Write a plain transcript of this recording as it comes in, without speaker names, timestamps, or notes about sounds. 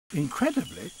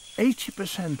Incredibly,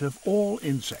 80% of all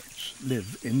insects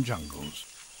live in jungles.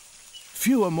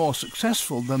 Few are more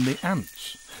successful than the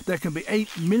ants. There can be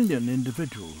 8 million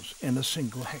individuals in a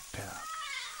single hectare.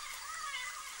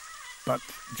 But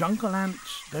jungle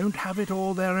ants don't have it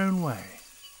all their own way.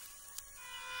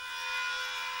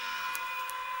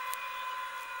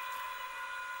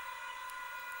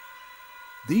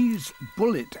 These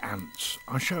bullet ants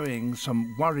are showing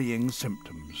some worrying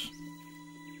symptoms.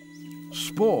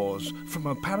 Spores from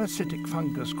a parasitic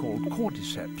fungus called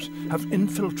Cordyceps have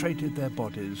infiltrated their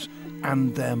bodies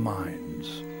and their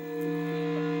minds.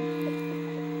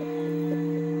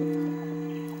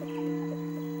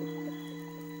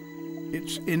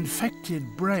 Its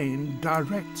infected brain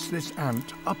directs this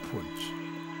ant upwards.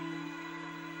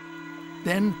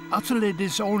 Then, utterly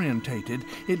disorientated,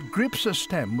 it grips a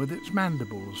stem with its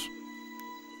mandibles.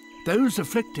 Those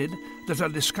afflicted that are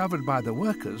discovered by the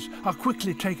workers are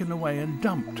quickly taken away and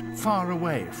dumped far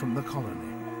away from the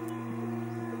colony.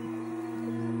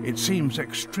 It seems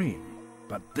extreme,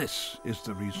 but this is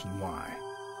the reason why.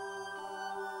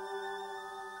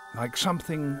 Like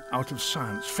something out of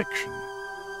science fiction,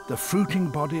 the fruiting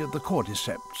body of the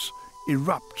Cordyceps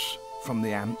erupts from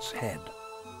the ant's head.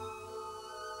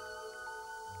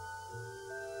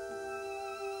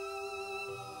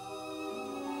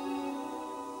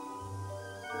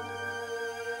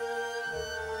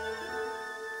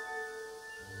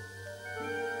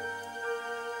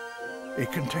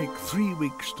 It can take 3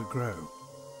 weeks to grow,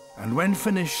 and when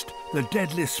finished, the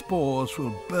deadly spores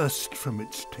will burst from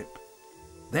its tip.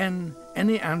 Then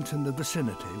any ant in the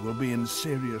vicinity will be in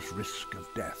serious risk of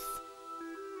death.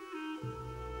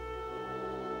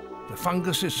 The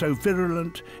fungus is so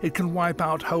virulent it can wipe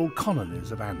out whole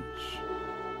colonies of ants.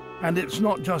 And it's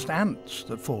not just ants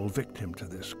that fall victim to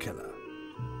this killer.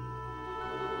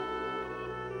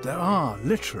 There are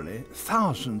literally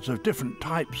thousands of different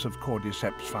types of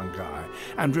Cordyceps fungi,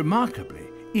 and remarkably,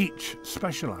 each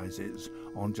specializes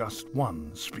on just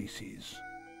one species.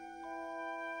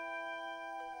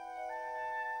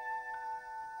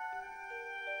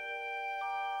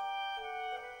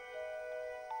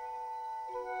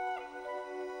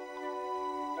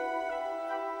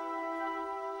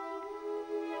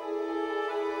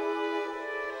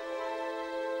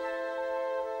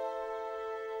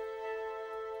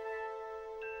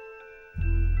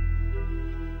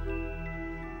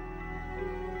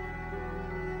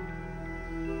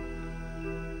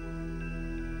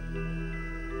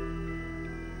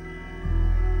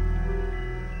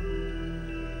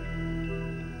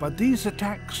 But these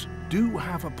attacks do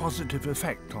have a positive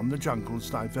effect on the jungle's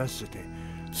diversity,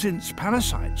 since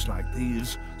parasites like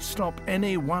these stop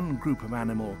any one group of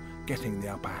animal getting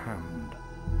the upper hand.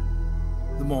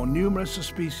 The more numerous a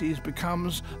species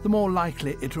becomes, the more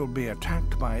likely it will be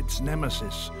attacked by its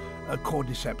nemesis, a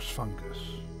Cordyceps fungus.